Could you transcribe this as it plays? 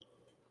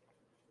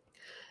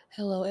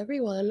Hello,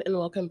 everyone, and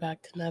welcome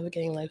back to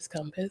Navigating Life's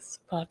Compass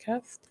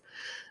podcast.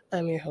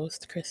 I'm your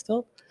host,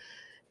 Crystal,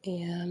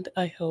 and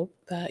I hope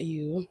that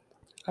you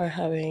are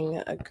having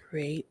a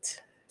great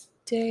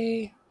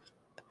day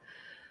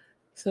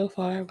so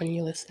far. When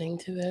you're listening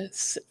to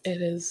this,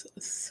 it is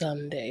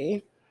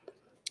Sunday,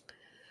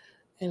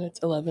 and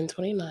it's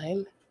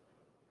 11:29.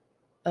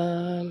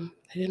 I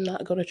did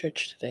not go to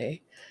church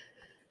today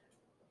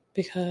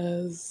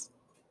because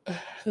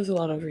there's a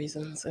lot of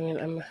reasons.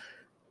 I'm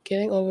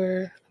getting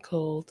over a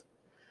cold,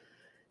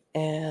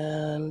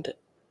 and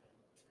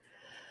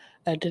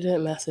I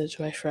didn't message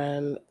my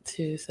friend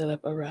to set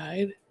up a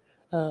ride.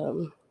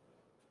 Um,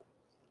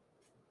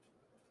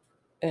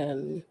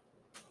 and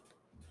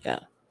yeah,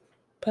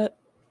 but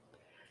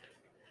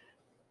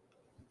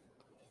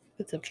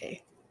it's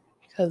okay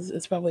because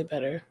it's probably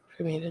better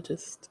for me to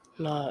just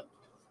not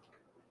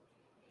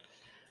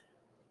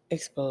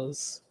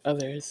expose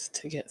others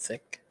to get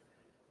sick.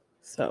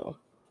 So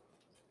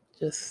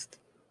just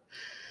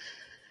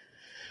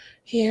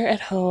here at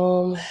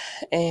home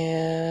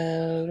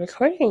and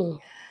recording.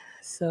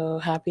 So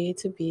happy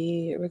to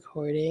be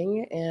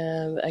recording,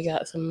 and I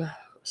got some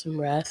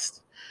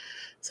rest,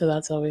 so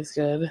that's always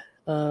good.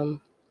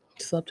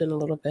 Slept in a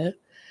little bit,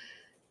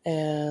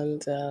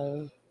 and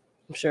I'm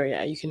sure,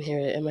 yeah, you can hear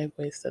it in my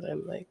voice that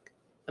I'm like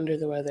under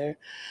the weather.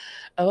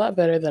 A lot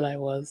better than I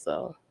was,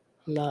 though.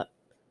 I'm not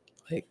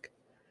like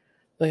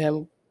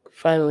I'm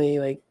finally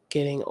like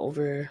getting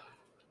over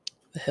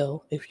the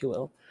hill, if you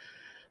will.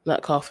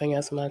 Not coughing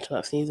as much,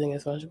 not sneezing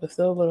as much, but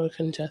still a little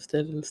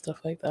congested and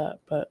stuff like that.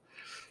 But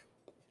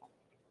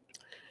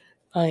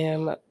I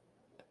am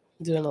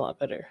doing a lot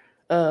better.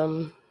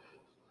 Um,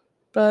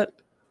 but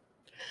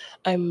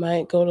I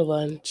might go to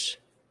lunch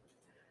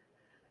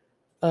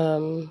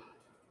um,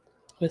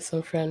 with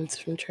some friends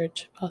from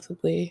church,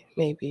 possibly.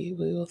 Maybe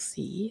we will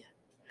see.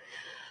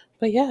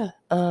 But yeah,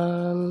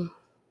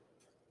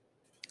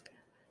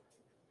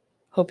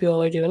 hope you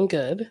all are doing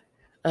good.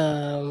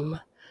 Um,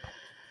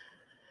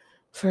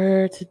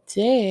 for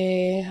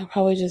today, I'll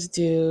probably just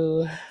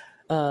do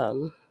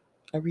um,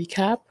 a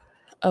recap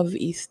of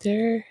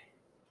Easter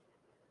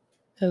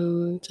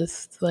and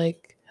just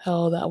like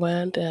how that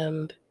went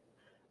and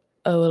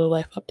a little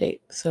life update.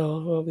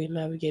 So we'll be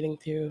navigating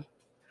through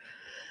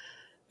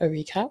a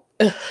recap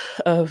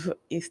of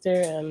Easter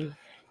and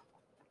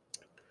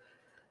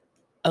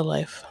a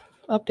life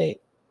update.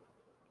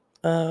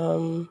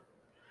 Um,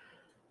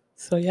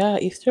 so yeah,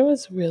 Easter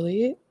was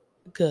really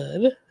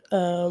good.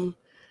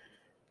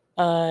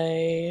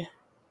 I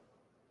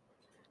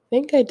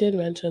think I did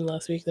mention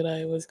last week that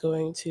I was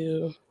going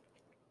to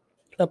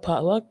a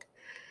potluck.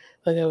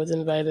 Like I was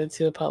invited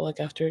to a potluck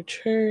after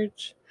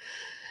church,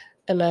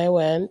 and I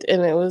went,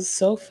 and it was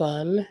so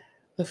fun.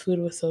 The food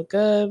was so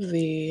good.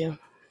 The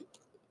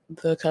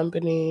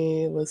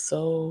company was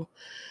so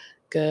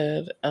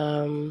good.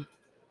 It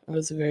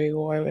was a very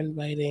warm,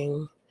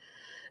 inviting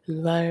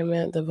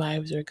environment. The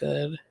vibes are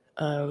good.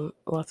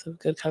 Lots of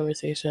good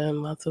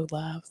conversation, lots of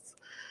laughs.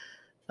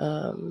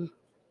 Um,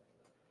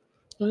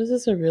 it was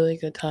just a really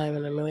good time,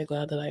 and I'm really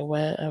glad that I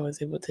went. I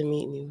was able to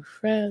meet new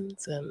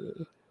friends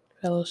and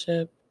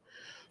fellowship,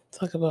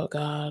 talk about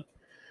God.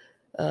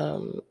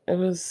 It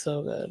was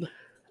so good.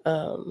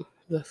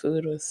 The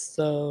food was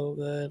so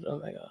good. Oh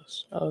my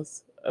gosh, I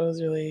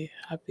was really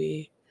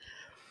happy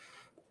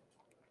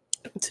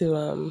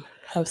to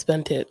have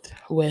spent it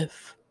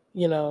with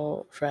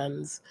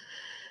friends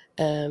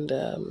and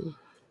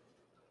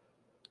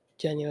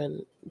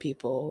genuine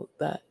people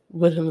that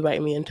would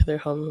invite me into their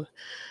home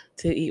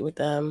to eat with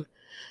them.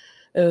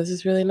 It was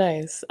just really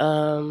nice.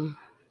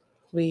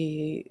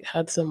 We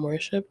had some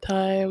worship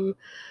time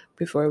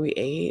before we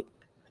ate,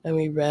 and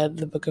we read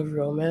the book of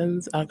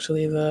Romans.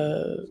 Actually,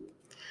 the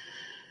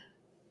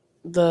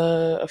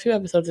a few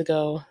episodes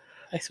ago,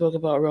 I spoke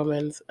about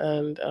Romans,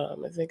 and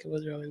I think it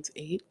was Romans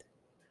 8,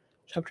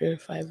 chapter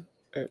 5,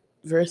 or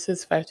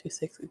verses 5 to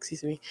 6,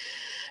 excuse me.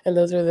 And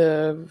those are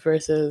the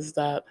verses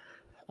that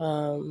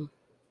um,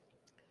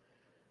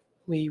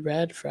 we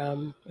read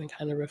from and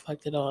kind of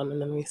reflected on,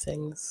 and then we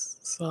sang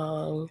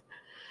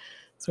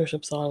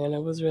worship song, and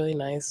it was really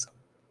nice.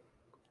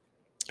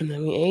 And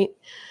then we ate,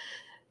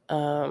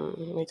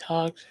 we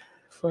talked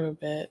for a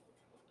bit,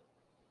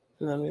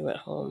 and then we went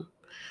home.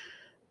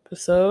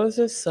 So it was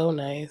just so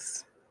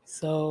nice,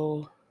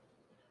 so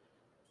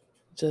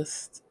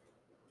just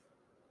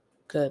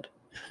good.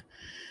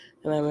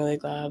 And I'm really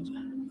glad.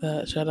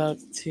 Shout out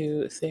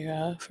to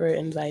Sarah for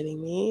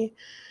inviting me.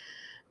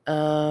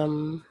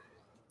 Um,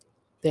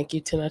 Thank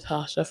you to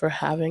Natasha for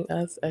having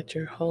us at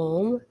your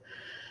home.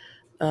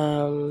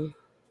 Um,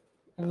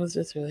 it was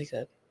just really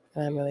good.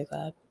 And I'm really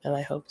glad. And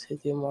I hope to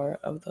do more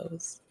of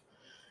those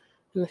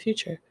in the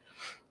future.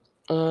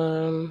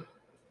 Um,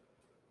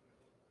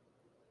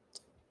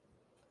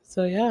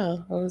 so yeah,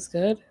 that was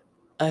good.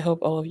 I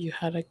hope all of you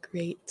had a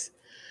great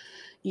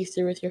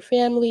Easter with your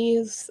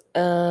families.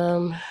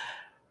 Hope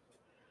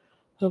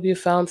you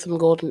found some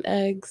golden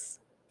eggs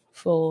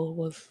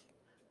full of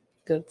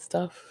good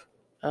stuff.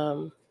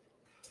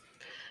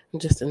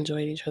 And just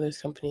enjoyed each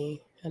other's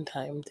company and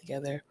time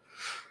together.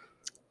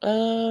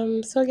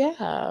 So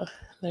yeah,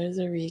 there's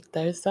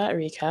that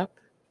recap.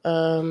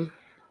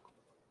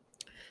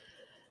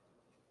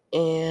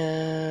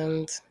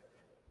 And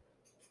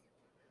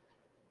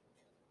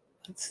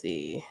let's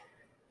see.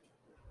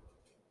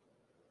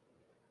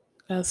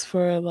 As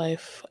for a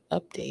life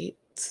update,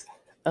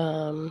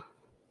 um,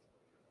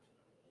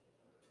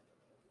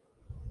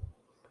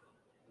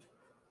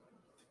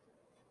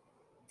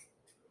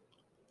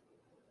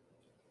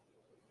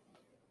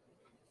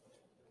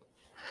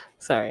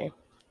 sorry,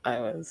 I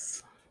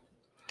was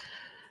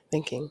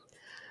thinking.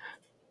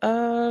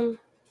 Um,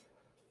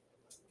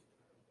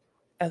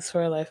 as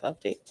for a life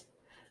update,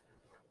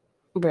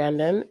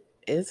 Brandon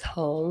is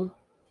home.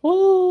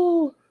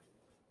 Woo!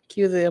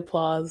 Cue the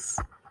applause.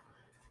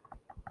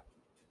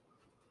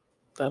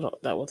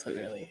 That wasn't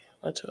really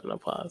much of an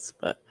applause,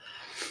 but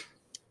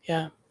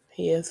yeah,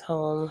 he is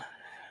home.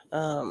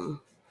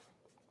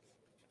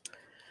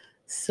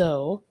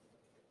 So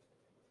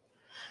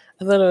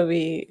I thought it would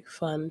be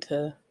fun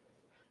to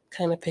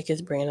kind of pick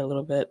his brain a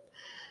little bit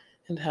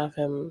and have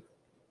him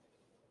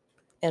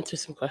answer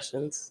some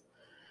questions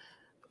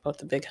about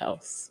the big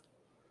house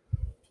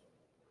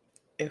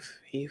if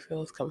he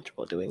feels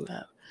comfortable doing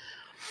that.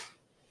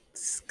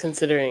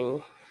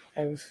 Considering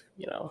I've,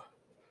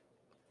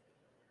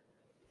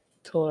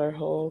 told our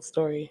whole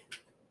story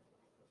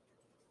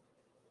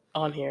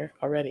on here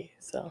already.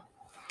 So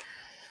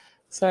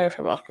sorry if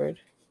I'm awkward.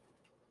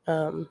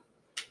 Um,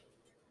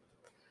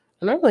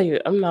 normally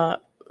I'm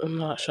not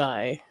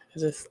shy.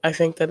 I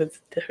think that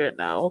it's different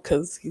now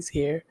because he's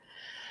here.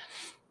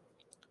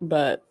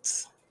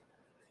 But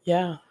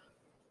yeah,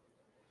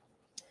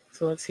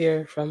 so let's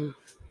hear from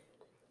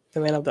the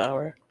man of the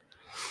hour.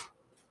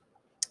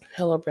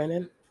 Hello,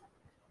 Brennan.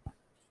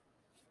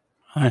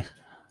 Hi.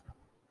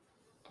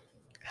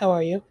 How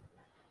are you?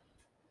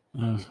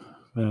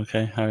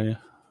 Okay. How are you?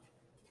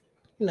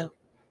 No,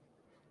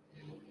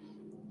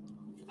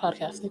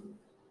 podcasting.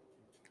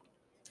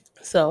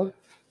 So,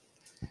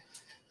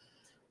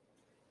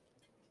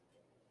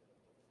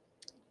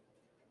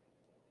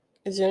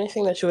 is there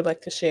anything that you would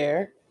like to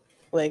share?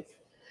 Like,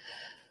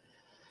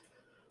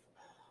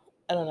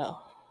 I don't know.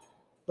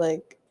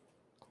 Like,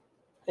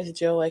 is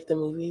Joe like the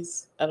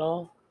movies at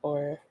all?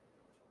 Or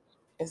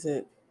is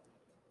it,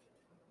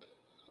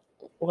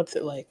 what's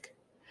it like?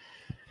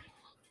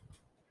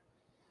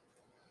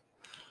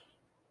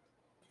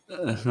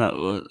 It's not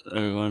what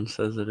everyone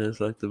says it is,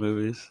 like the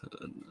movies.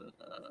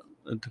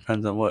 It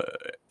depends on what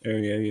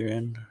area you're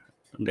in.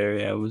 The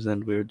area I was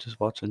in, we were just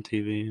watching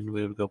TV and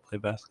we would go play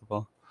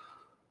basketball.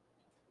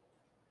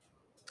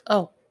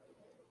 Oh,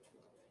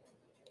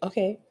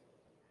 okay.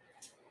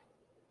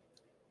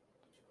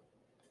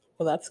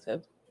 Well, that's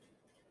good.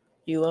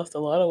 You lost a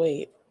lot of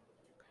weight.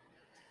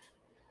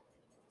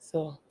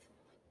 So,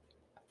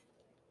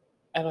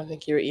 I don't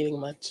think you were eating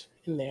much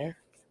in there.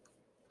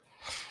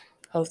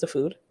 How's the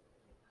food?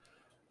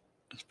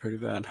 It's pretty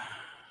bad.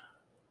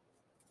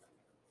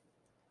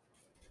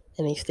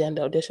 Any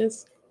standout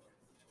dishes?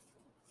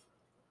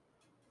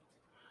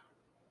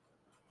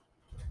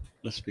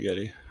 The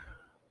spaghetti.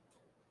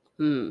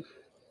 Hmm.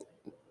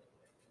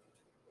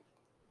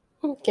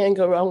 Can't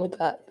go wrong with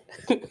that.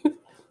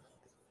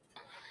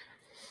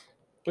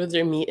 Was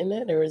there meat in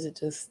it, or is it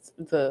just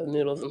the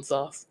noodles and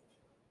sauce?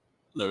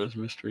 There was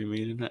mystery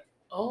meat in it.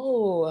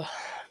 Oh,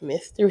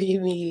 mystery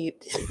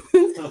meat.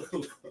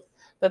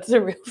 That's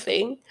a real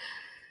thing.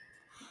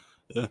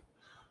 Yeah.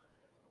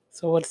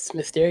 So, what's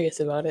mysterious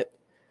about it?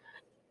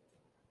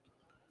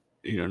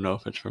 You don't know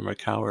if it's from a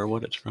cow or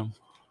what it's from.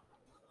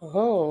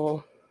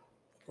 Oh,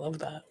 love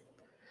that.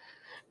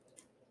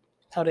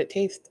 How'd it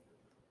taste?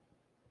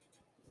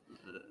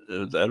 It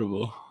was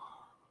edible.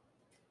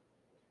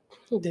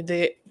 Did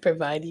they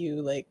provide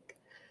you like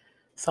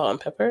salt and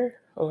pepper,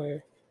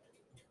 or?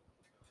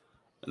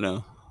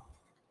 No.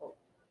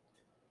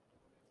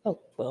 Oh,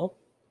 well,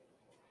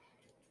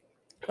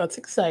 that's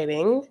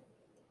exciting.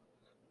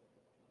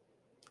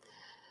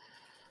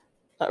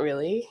 Not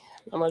really.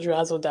 Not much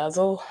razzle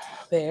dazzle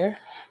there,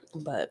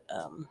 but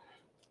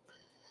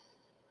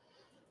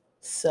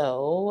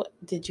so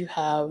did you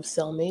have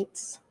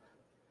cellmates?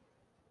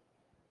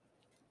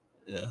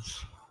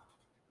 Yes.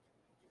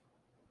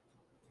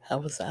 How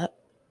was that?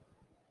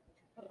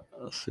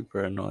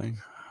 Super annoying.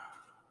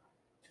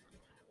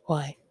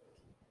 Why?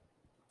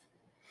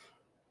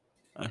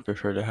 I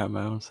prefer to have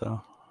my own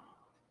cell.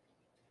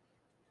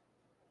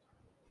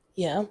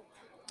 Yeah, I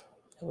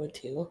would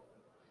too.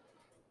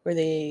 Were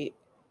they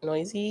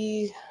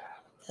noisy,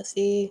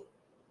 messy?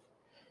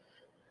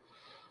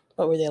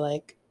 What were they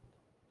like?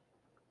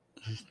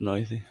 It's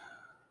noisy.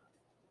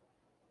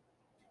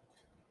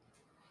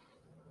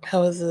 How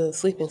was the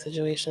sleeping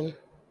situation?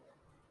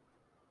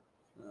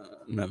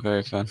 Not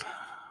very fun.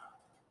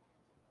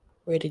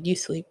 Where did you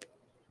sleep?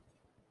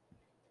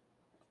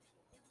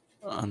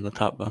 On the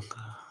top bunk.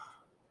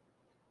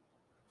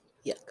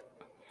 Yuck.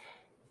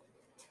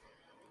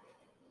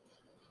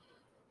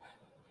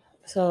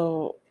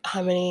 So,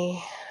 how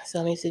many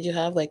cellmates did you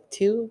have? Like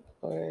two,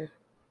 or?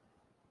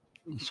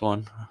 It's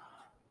one.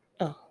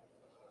 Oh,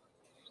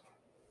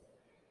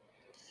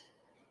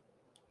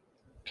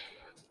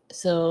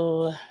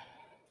 So,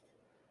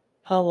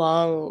 how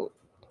long?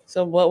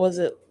 So, what was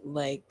it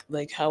like?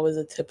 Like, how was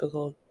a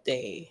typical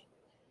day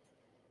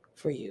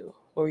for you?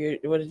 What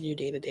did your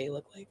day to day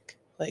look like?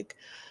 Like,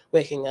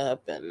 waking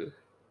up and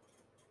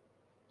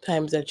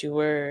times that you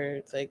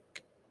were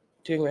like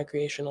doing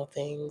recreational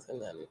things,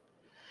 and then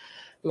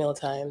meal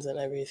times and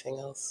everything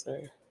else,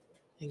 or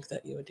things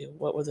that you would do.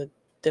 What was a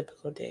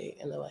typical day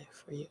in the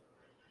life for you?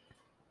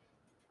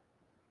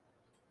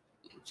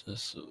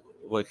 Just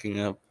waking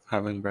up,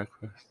 having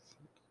breakfast,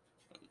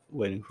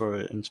 waiting for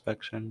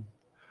inspection,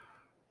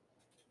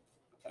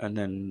 and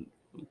then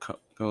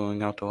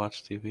going out to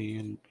watch TV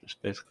and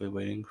just basically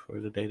waiting for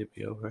the day to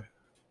be over.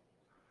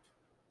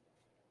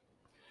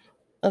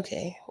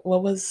 Okay,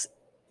 what was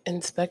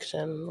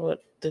inspection?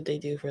 What did they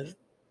do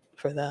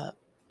for that?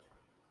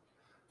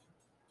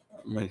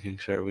 Making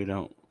sure we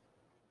don't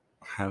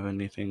have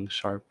anything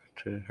sharp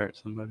to hurt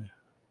somebody.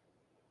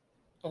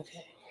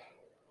 Okay.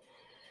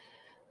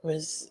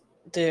 Was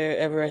there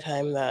ever a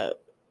time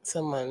that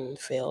someone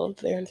failed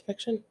their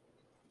inspection?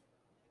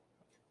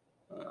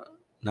 Uh,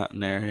 Not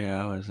an area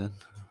I was in.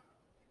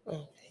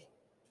 Okay,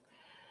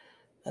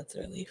 that's a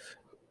relief.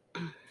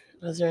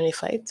 Was there any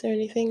fights or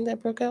anything that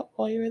broke out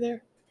while you were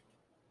there?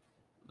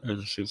 There's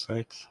a few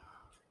fights.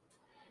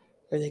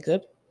 Were they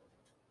good?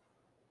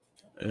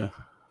 Yeah,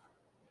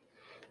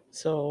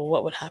 So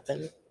what would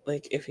happen,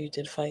 like if you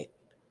did fight?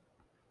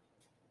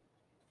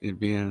 you'd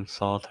be in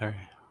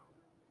solitary.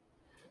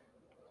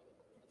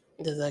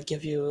 Does that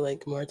give you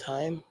like more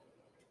time?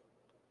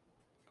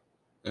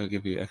 It'll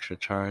give you extra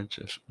charge,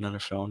 if another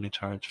felony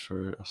charge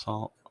for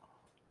assault.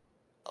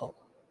 Oh,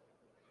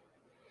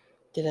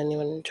 did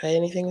anyone try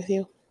anything with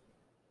you?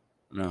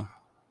 No,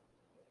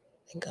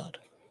 Thank God.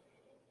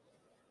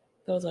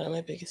 That was one of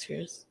my biggest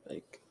fears.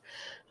 Like,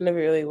 I'm never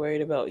really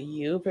worried about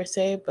you per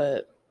se,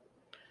 but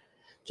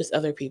just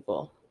other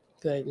people.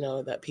 Because I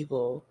know that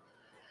people,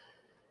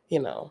 you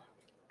know,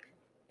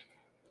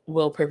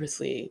 will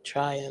purposely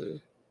try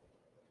and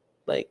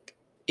like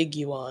egg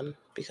you on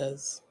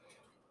because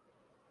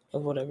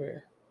of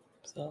whatever.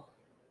 So,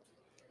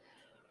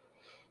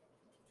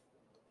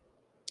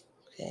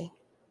 okay.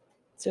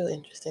 It's really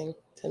interesting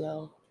to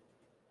know.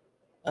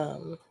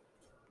 Um,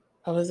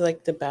 how was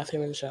like the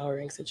bathroom and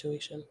showering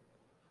situation?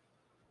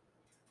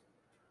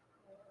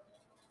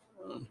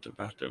 the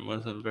bathroom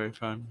wasn't very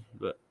fun,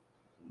 but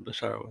the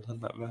shower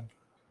wasn't that bad.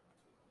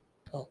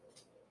 Oh,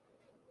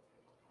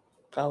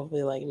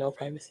 probably like no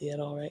privacy at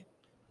all, right?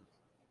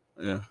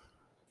 Yeah,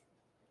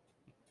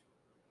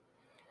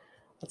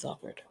 That's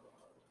awkward.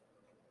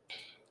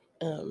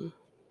 Um,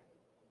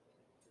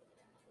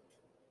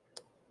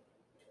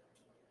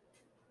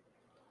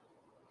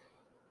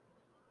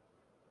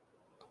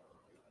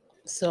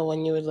 so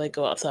when you would like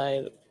go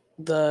outside,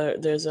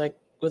 there's like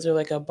was there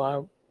like a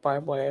barbed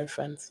wire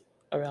fence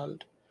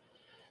around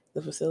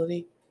the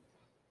facility?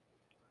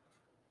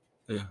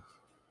 yeah.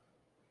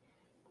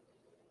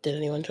 Did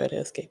anyone try to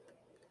escape?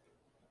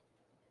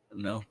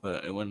 No,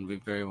 but it wouldn't be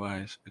very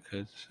wise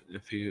because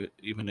if you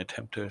even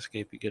attempt to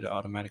escape, you get an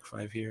automatic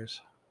 5 years.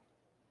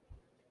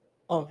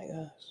 Oh my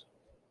gosh!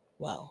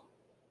 Wow,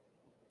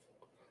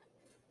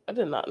 I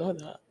did not know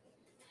that.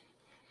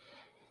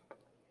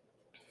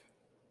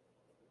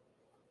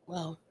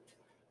 Wow.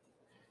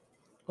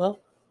 Well,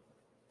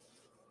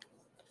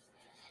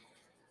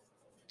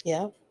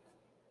 yeah,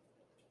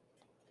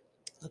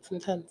 that's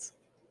intense.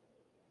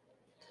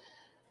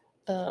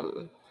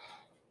 Um,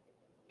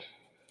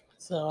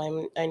 so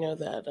I know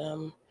that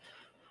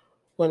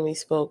when we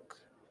spoke,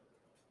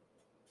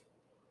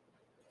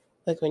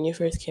 like when you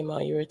first came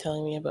out, you were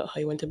telling me about how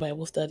you went to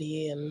Bible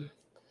study and you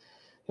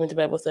went to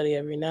Bible study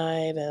every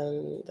night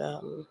and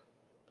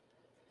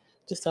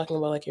just talking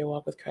about like your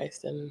walk with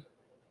Christ and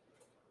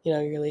your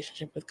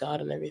relationship with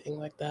God and everything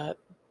like that.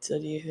 So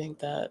do you think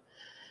that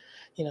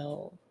you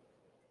know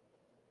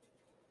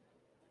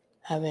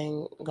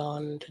having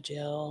gone to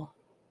jail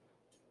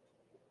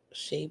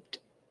shaped?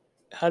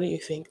 How do you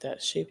think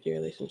that shaped your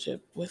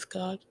relationship with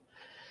God?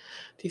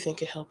 Do you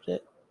think it helped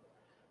it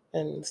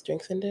and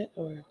strengthened it,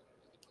 or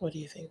what do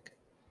you think?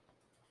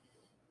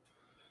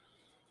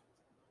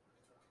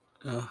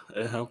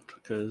 It helped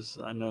because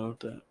I know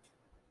that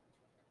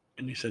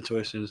any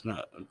situation is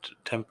not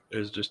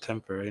is just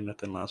temporary.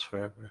 Nothing lasts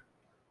forever.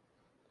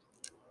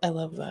 I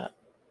love that.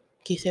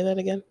 Can you say that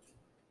again?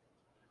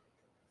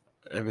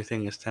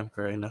 Everything is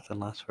temporary. Nothing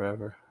lasts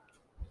forever.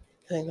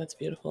 I think that's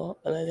beautiful,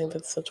 and I think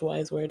that's such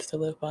wise words to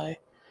live by.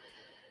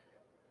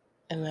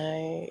 And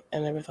I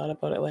never thought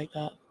about it like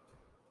that.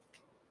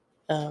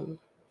 Um,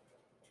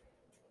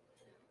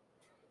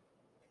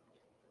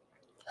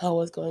 how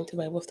was going to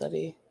Bible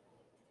study?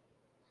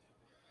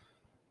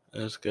 It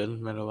was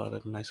good. Met a lot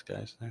of nice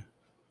guys there.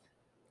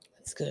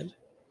 That's good.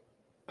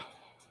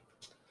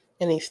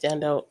 Any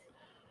standout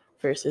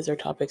verses or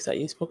topics that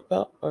you spoke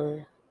about,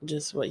 or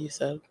just what you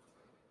said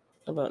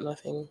about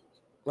nothing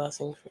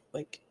lasting, for,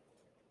 like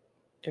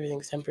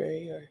everything's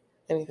temporary, or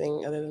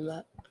anything other than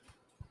that?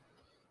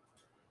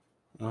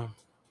 Oh,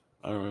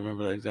 I don't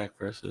remember the exact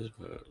verses,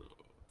 but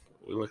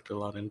we looked a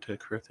lot into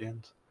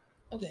Corinthians.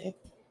 Okay.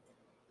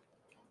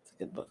 It's a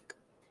good book.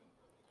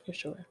 For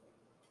sure.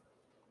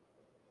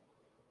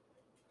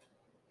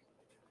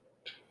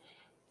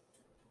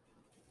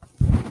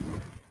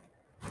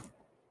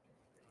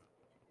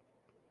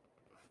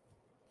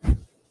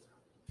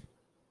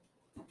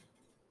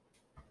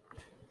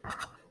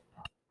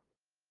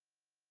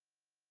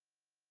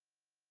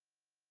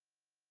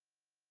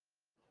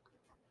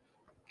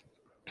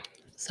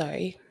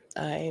 Sorry,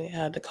 I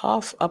had to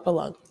cough up a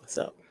lung,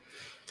 so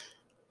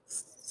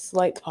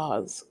slight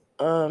pause.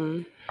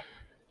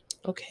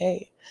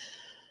 Okay.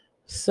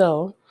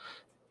 So,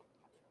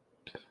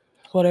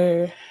 what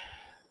are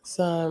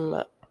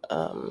some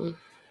um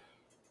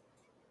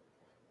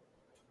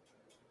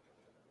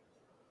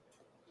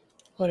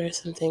what are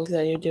some things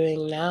that you're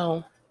doing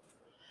now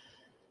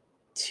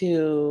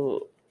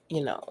to,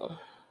 you know,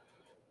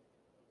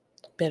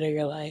 better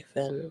your life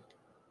and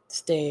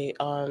stay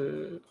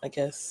on, I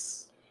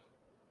guess,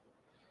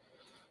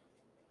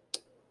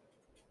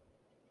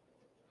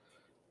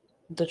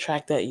 the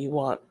track that you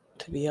want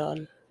to be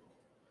on?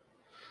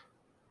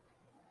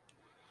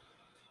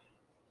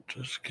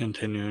 Just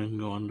continuing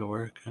going to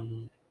work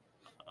and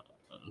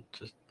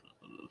just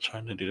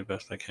trying to do the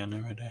best I can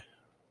every day.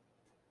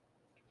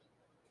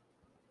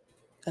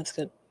 That's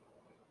good.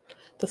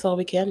 That's all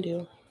we can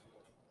do.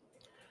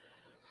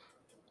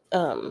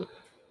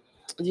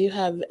 Do you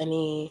have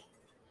any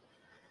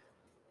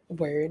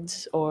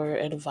words or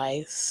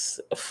advice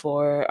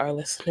for our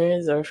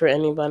listeners or for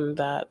anyone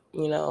that,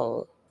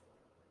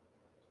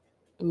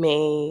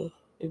 may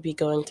be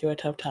going through a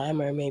tough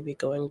time or maybe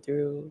going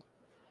through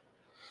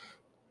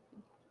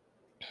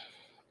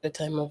a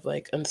time of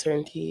like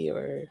uncertainty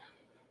or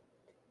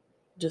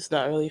just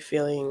not really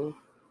feeling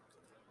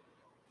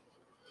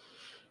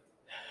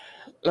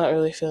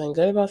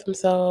good about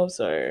themselves,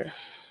 or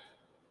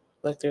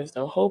like there's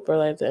no hope or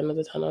light at the end of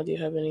the tunnel? Do you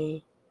have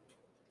anything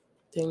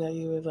that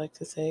you would like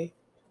to say?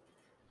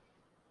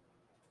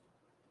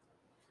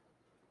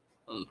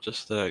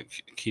 Just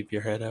keep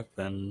your head up,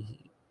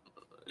 and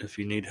if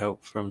you need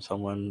help from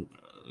someone,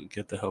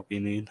 get the help you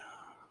need.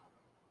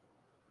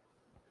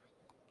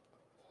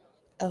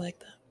 I like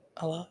that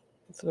a lot.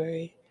 It's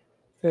very,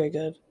 very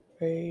good,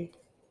 very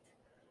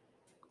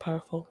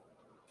powerful.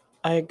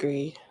 I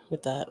agree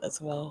with that as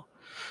well.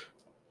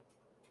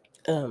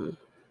 Um,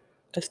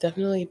 it's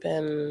definitely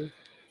been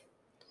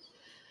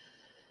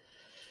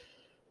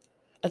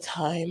a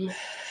time,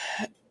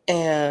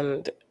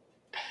 and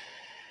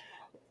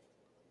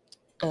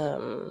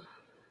um,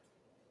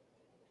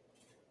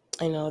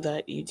 I know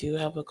that you do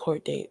have a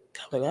court date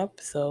coming up.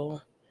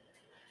 So,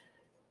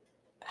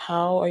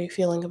 how are you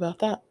feeling about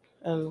that?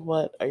 And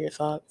what are your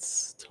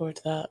thoughts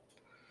towards that?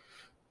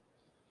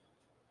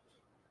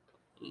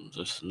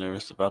 Just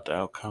nervous about the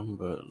outcome,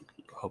 but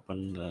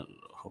hoping that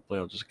hopefully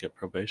I'll just get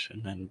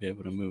probation and be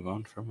able to move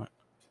on from it.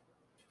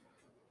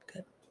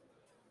 Good.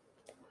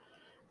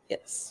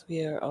 Yes,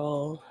 we are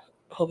all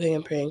hoping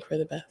and praying for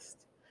the best.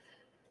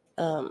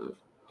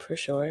 For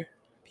sure,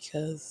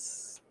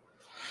 because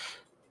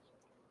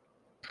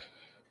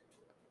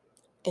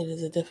it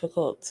is a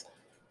difficult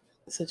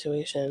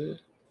situation.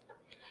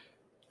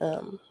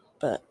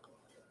 But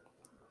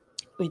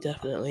we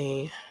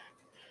definitely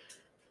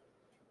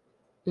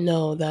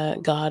know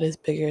that God is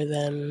bigger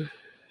than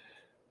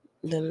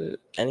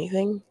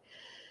anything,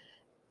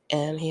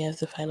 and He has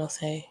the final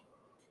say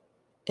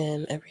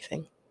in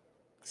everything.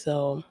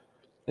 So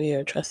we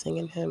are trusting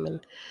in Him,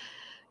 and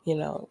you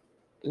know,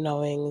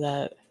 knowing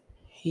that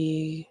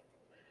He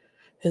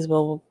His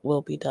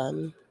will be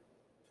done,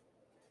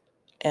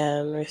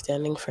 and we're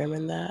standing firm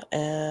in that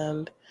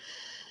and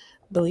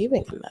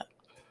believing in that.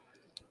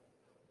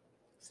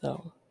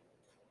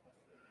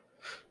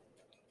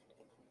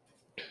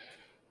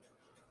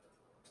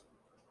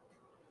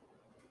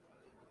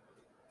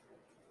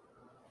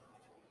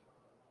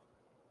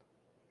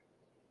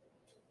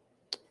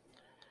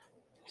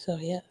 So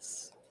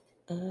yes.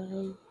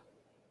 Let's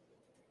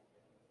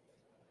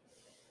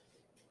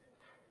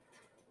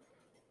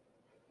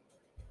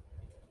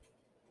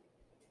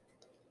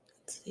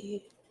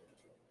see.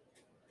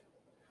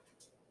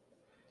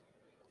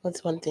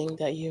 What's one thing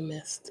that you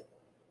missed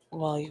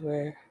while you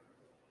were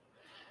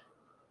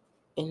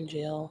in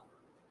jail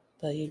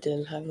that you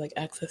didn't have like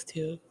access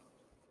to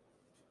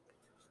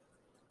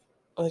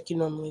like you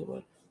normally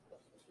would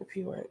if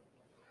you weren't?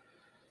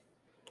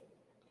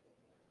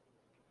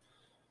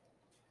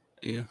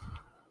 Yeah,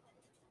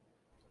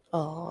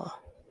 Oh,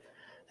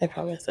 I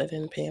promise I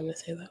didn't pay him to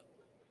say that.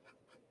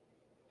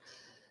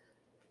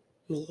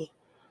 Me.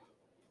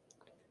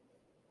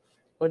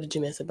 What did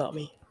you miss about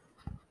me?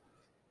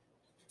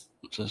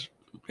 just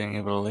being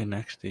able to lay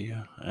next to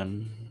you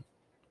and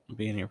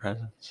be in your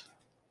presence.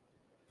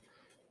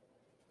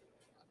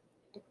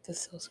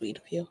 That's so sweet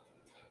of you.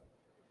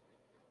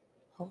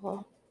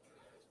 Oh,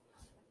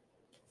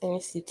 I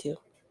miss you too.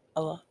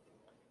 A lot.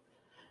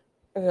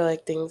 I feel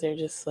like things are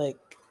just like,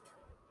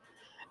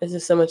 it's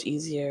just so much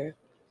easier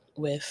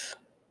with,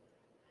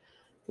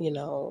 you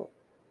know,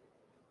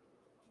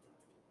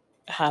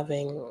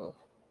 having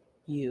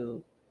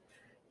you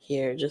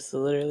here, just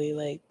literally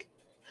like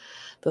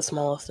the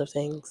smallest of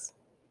things.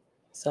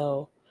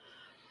 So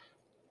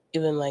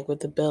even like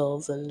with the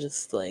bills and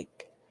just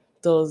like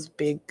those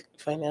big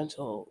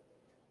financial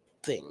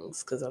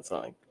things, because that's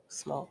not like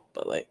small,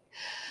 but like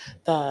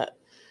that,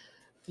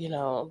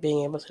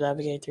 being able to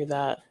navigate through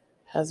that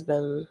has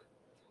been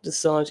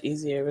just so much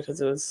easier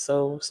because it was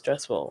so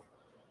stressful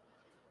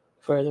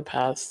for the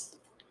past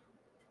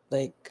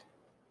like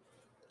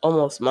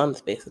almost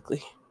month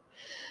basically.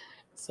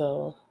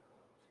 So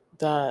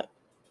that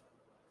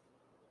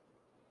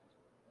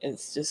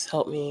it's just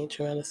helped me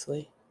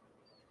tremendously.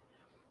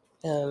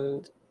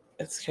 And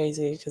it's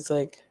crazy because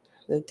like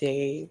the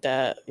day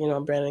that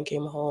Brandon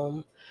came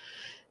home,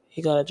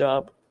 he got a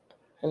job,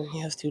 and he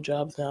has 2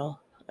 jobs now,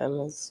 and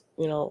is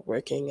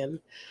working and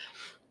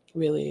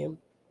really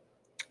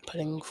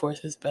putting forth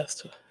his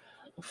best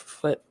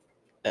foot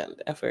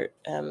and effort,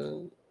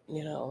 and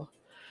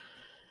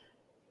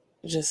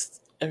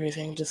just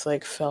everything just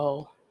like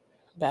fell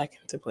back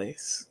into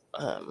place,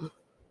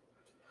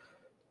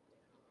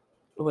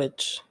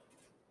 which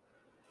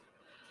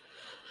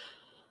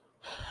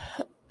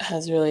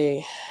has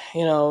really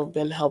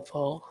been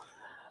helpful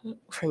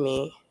for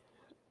me.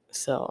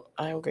 So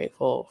I'm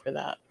grateful for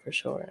that for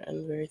sure,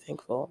 and very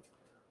thankful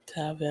to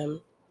have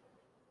him,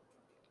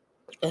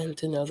 and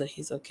to know that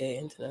he's okay,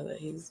 and to know that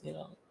he's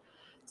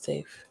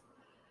safe,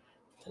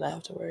 to not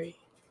have to worry.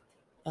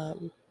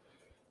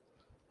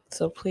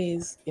 So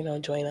please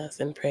join us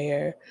in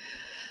prayer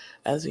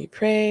as we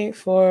pray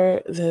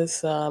for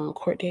this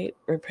court date.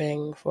 We're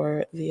praying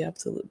for the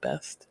absolute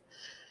best,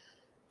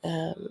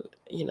 and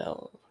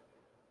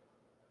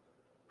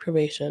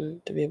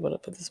probation, to be able to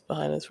put this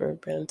behind us, for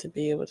Brandon to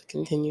be able to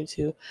continue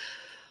to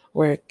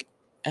work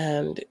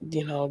and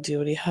do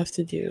what he has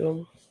to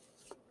do,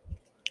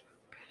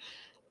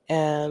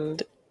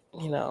 and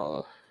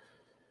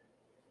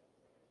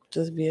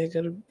just be a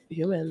good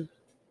human.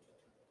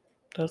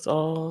 That's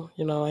all,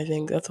 I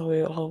think that's all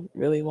we all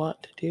really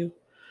want to do.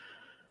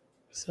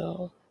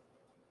 So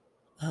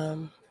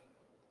I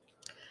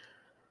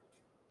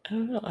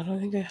don't know, I don't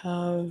think I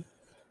have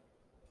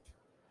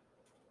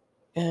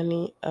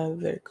any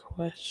other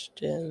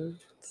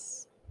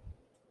questions.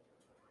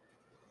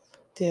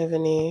 Do you have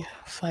any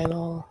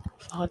final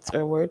thoughts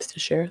or words to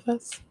share with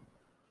us?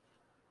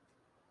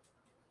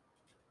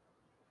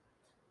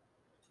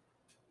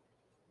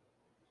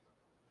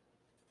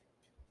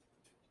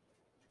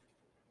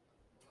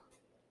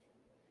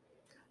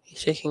 He's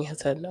shaking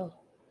his head no.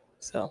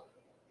 So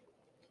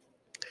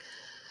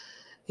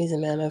he's a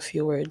man of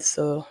few words,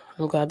 so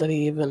I'm glad that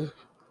he even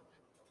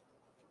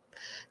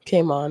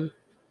came on.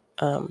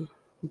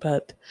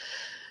 But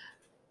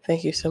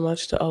thank you so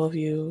much to all of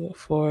you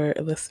for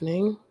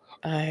listening.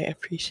 I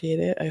appreciate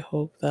it. I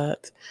hope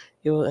that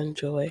you will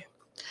enjoy,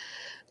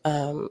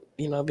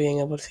 being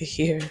able to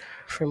hear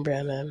from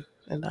Brandon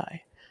and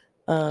I.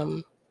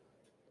 And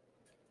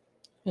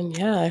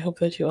yeah, I hope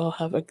that you all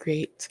have a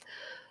great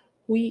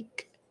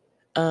week.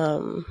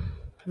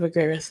 Have a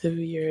great rest of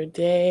your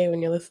day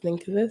when you're listening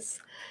to this.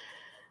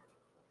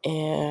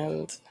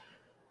 And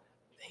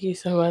thank you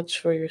so much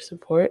for your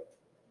support.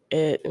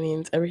 It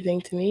means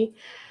everything to me.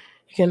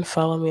 You can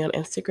follow me on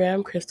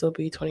Instagram,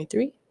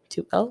 CrystalB23,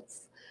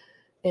 2Ls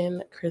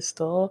in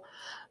Crystal,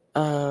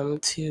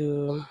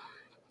 to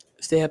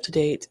stay up to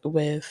date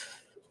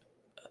with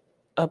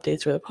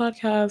updates for the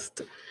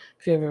podcast.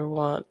 If you ever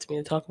want me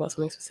to talk about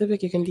something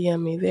specific, you can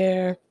DM me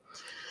there.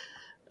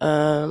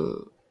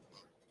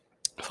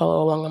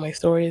 Follow along on my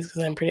stories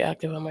because I'm pretty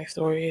active on my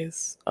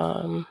stories.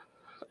 And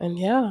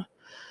yeah,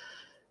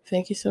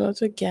 thank you so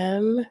much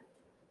again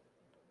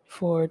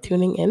for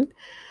tuning in.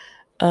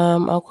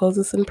 I'll close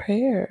this in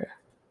prayer.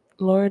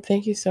 Lord,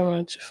 thank you so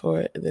much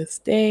for this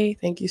day.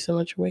 Thank you so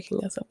much for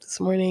waking us up this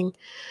morning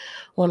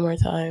one more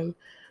time,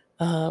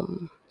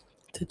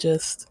 to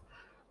just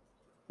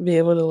be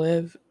able to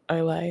live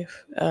our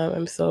life.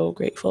 I'm so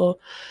grateful,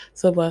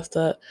 so blessed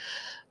that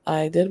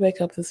I did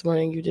wake up this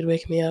morning. You did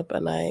wake me up,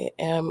 and I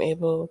am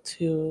able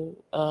to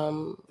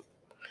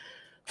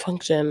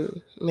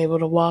function. I'm able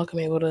to walk. I'm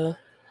able to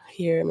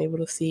hear. I'm able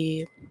to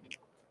see.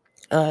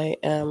 I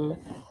am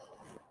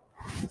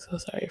so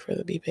sorry for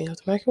the beeping of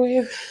the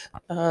microwave.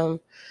 I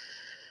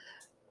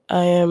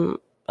am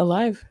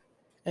alive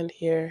and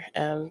here,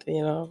 and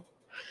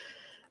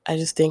I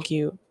just thank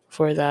you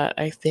for that.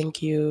 I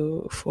thank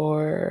you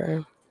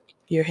for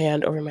your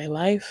hand over my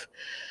life.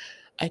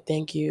 I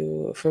thank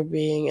you for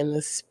being in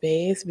this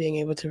space, being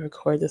able to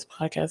record this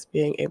podcast,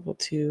 being able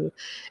to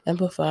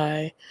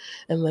amplify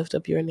and lift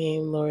up your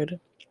name, Lord,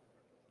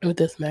 with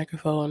this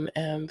microphone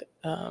and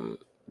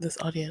this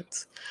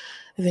audience.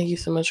 I thank you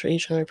so much for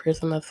each and every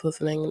person that's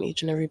listening, and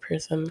each and every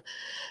person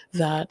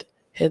that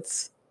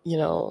hits,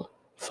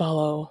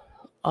 follow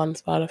on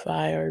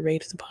Spotify or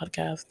rates the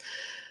podcast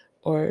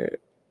or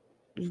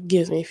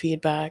gives me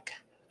feedback.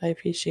 I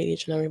appreciate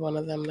each and every one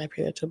of them, and I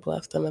pray that you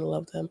bless them and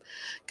love them,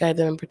 guide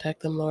them and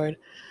protect them, Lord.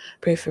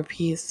 Pray for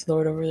peace,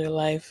 Lord, over their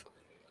life,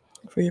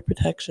 for your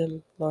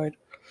protection, Lord.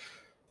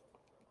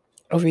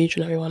 over each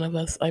and every one of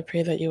us. I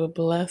pray that you will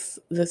bless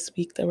this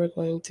week that we're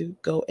going to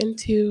go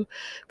into.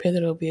 Pray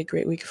that it'll be a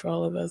great week for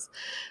all of us.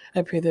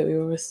 I pray that we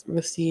will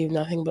receive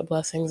nothing but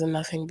blessings and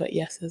nothing but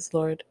yeses,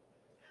 Lord.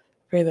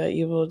 Pray that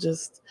you will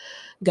just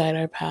guide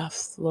our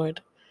paths,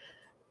 Lord.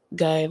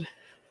 Guide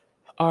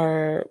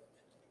our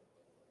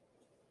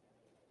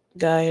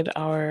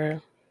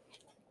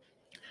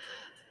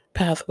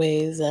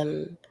pathways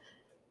and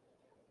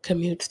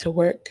commutes to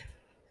work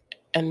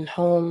and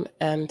home,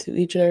 and to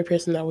each and every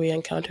person that we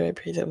encounter. I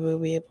pray that we'll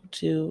be able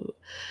to,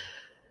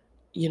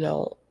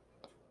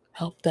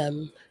 help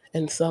them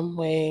in some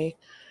way,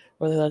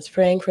 whether that's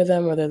praying for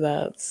them, whether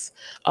that's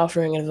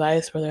offering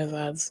advice, whether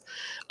that's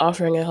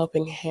offering a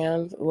helping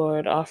hand,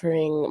 Lord,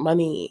 offering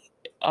money,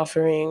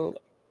 offering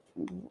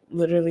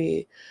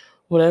literally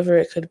whatever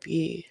it could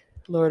be.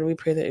 Lord, we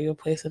pray that you'll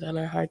place it on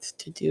our hearts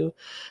to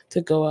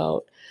go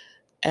out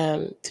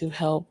and to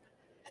help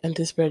and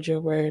to spread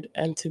your word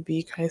and to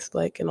be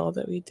Christ-like in all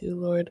that we do,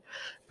 Lord.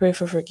 Pray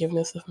for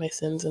forgiveness of my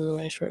sins and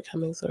my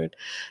shortcomings, Lord.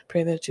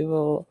 Pray that you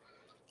will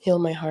heal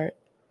my heart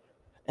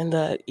and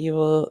that you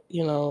will,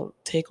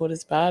 take what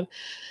is bad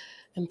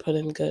and put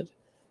in good.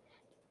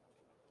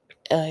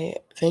 I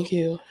thank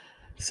you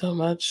so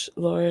much,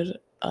 Lord.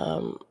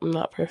 I'm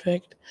not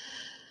perfect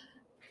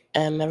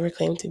and never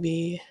claim to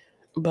be,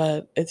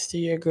 but it's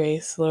through your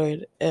grace,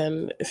 Lord,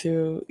 and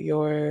through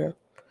your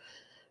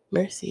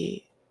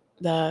mercy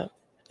that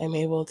I'm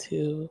able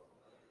to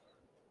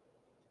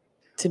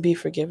be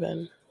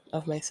forgiven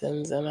of my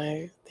sins, and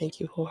I thank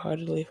you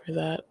wholeheartedly for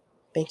that.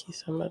 Thank you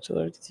so much,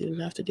 Lord, because you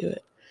didn't have to do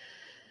it.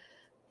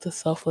 The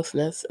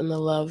selflessness and the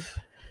love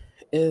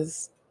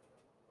is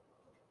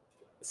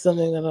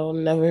something that I'll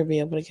never be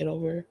able to get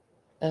over,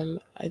 and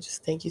I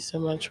just thank you so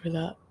much for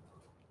that.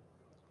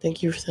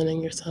 Thank you for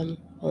sending your son,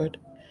 Lord.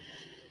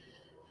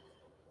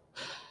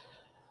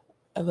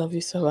 I love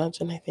you so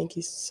much, and I thank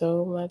you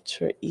so much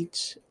for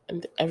each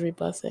and every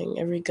blessing,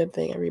 every good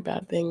thing, every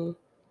bad thing.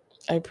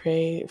 I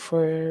pray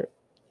for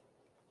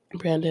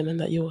Brandon and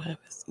that you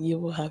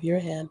will have your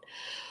hand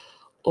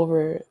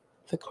over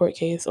the court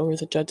case, over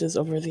the judges,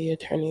 over the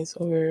attorneys,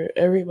 over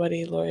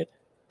everybody, Lord,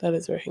 that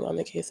is working on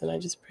the case. And I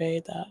just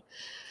pray that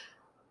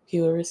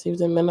he will receive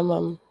the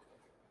minimum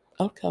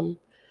outcome,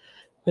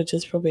 which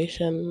is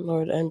probation,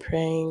 Lord. I'm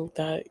praying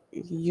that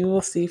you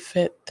will see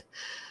fit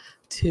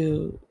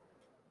to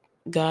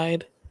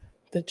guide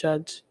the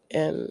judge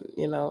in,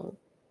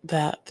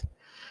 that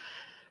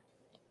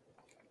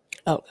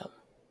outcome.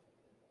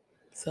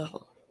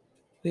 So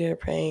we are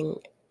praying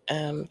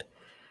and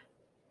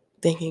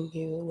thanking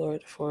you,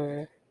 Lord,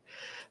 for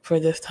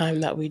this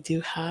time that we do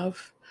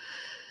have.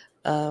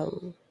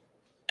 And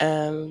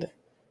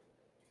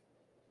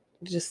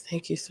just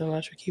thank you so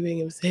much for keeping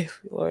him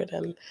safe, Lord,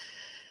 and,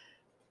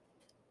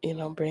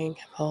 bringing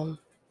him home.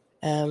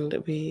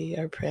 And we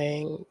are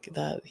praying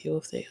that he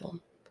will stay home.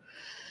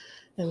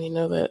 And we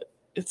know that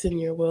it's in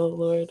your will,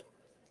 Lord.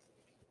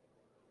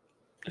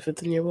 If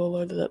it's in your will,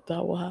 Lord, that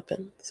will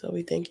happen. So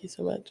we thank you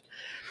so much.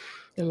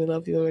 And we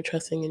love you, and we're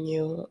trusting in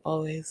you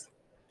always.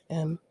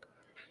 And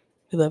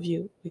we love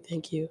you. We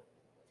thank you.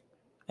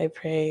 I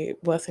pray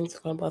blessings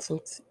upon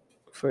blessings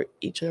for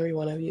each and every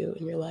one of you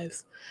in your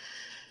lives.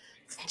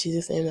 It's in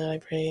Jesus' name that I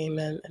pray.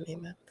 Amen and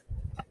amen.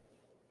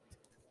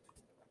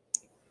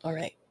 All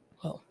right.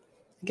 Well,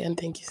 again,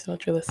 thank you so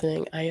much for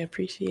listening. I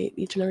appreciate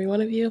each and every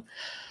one of you.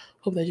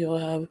 Hope that you will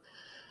have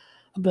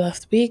a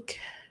blessed week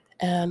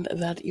and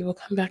that you will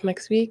come back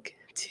next week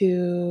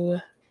to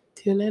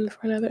tune in for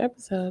another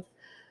episode.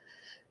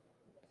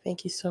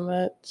 Thank you so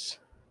much.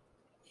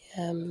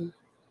 And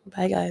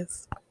bye,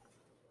 guys.